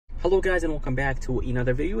Hello guys, and welcome back to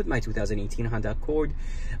another video with my 2018 Honda Accord.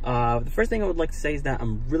 The first thing I would like to say is that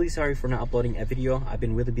I'm really sorry for not uploading a video. I've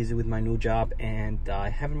been really busy with my new job and I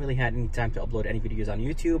haven't really had any time to upload any videos on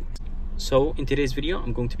YouTube. So in today's video,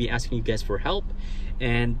 I'm going to be asking you guys for help.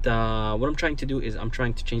 And what I'm trying to do is I'm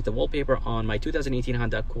trying to change the wallpaper on my 2018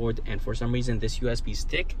 Honda Accord, and for some reason this USB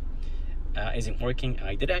stick isn't working.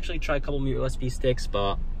 I did actually try a couple of USB sticks,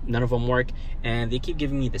 but none of them work, and they keep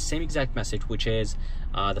giving me the same exact message, which is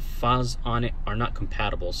the files on it are not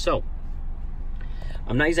compatible. So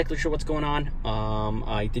I'm not exactly sure what's going on.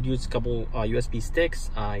 I did use a couple USB sticks.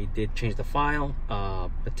 I did change the file,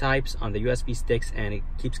 the types on the USB sticks, and it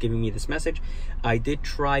keeps giving me this message. I did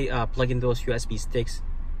try plugging those USB sticks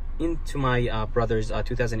into my brother's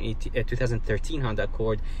 2013 Honda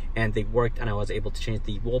Accord, and they worked, and I was able to change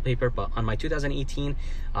the wallpaper. But on my 2018,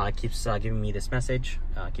 it keeps giving me this message,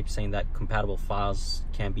 keeps saying that compatible files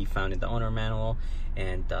can be found in the owner manual,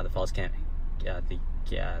 and the files can't.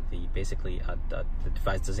 Basically the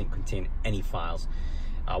device doesn't contain any files,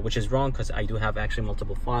 which is wrong, because I do have actually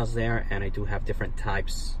multiple files there, and I do have different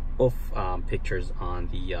types of pictures on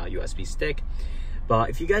the USB stick.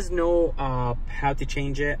 But if you guys know how to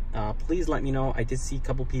change it, please let me know. I did see a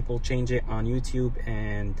couple people change it on YouTube,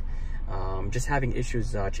 and just having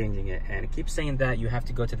issues changing it, and it keeps saying that you have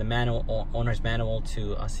to go to the manual or owner's manual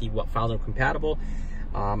to see what files are compatible.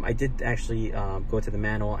 I did actually go to the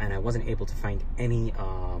manual, and I wasn't able to find any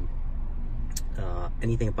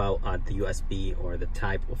anything about the USB or the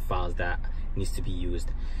type of files that needs to be used.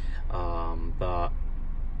 But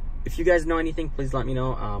if you guys know anything, please let me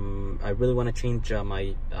know. I really want to change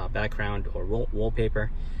my background or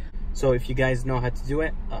wallpaper. So if you guys know how to do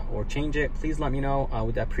it or change it, please let me know. I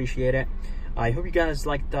would appreciate it. I hope you guys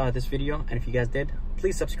liked this video, and if you guys did,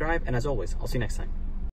 please subscribe, and as always, I'll see you next time.